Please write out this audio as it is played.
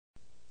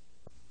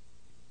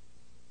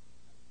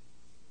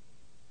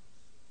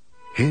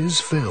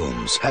His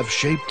films have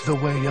shaped the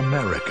way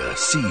America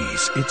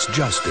sees its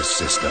justice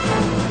system.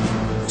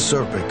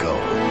 Serpico,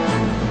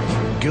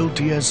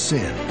 Guilty as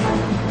Sin,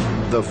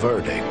 The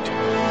Verdict,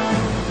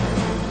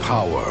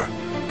 Power,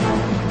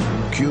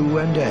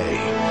 Q&A,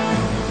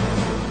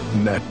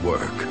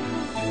 Network.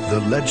 The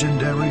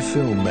legendary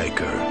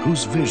filmmaker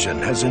whose vision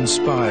has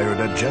inspired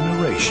a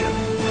generation,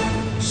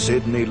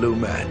 Sidney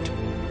Lumet.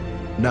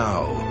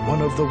 Now,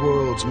 one of the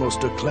world's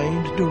most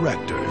acclaimed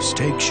directors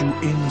takes you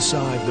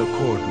inside the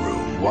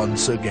courtroom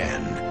once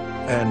again.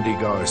 Andy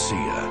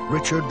Garcia,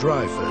 Richard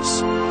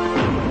Dreyfuss.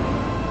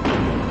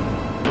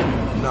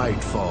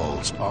 Night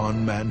falls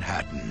on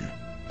Manhattan.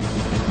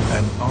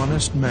 An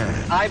honest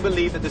man. I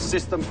believe that the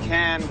system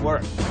can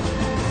work.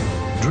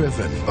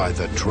 Driven by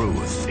the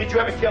truth. Did you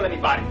ever kill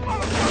anybody?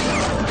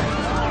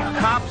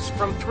 Cops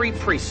from 3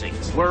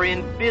 precincts were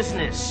in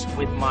business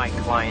with my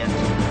client.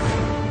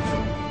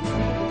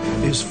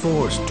 Is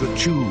forced to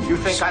choose. You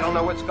think I don't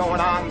know what's going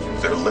on?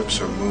 Their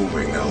lips are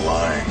moving, they're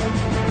lying.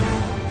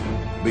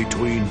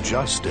 Between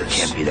justice.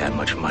 Can't be that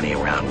much money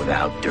around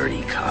without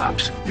dirty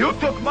cops. You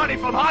took money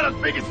from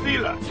Harlem's biggest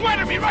dealer. Swear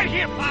to me right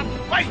here, Pop.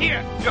 Right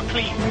here. You're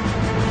clean.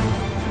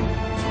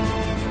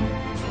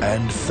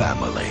 And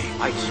family.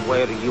 I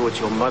swear to you,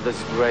 it's your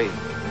mother's grave.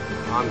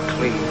 I'm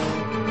clean.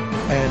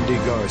 Andy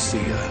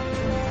Garcia,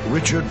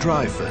 Richard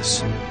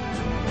Dreyfuss,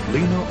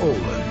 Lena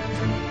Olin,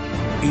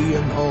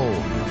 Ian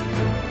Holm.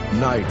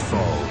 Night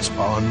falls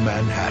on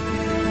Manhattan.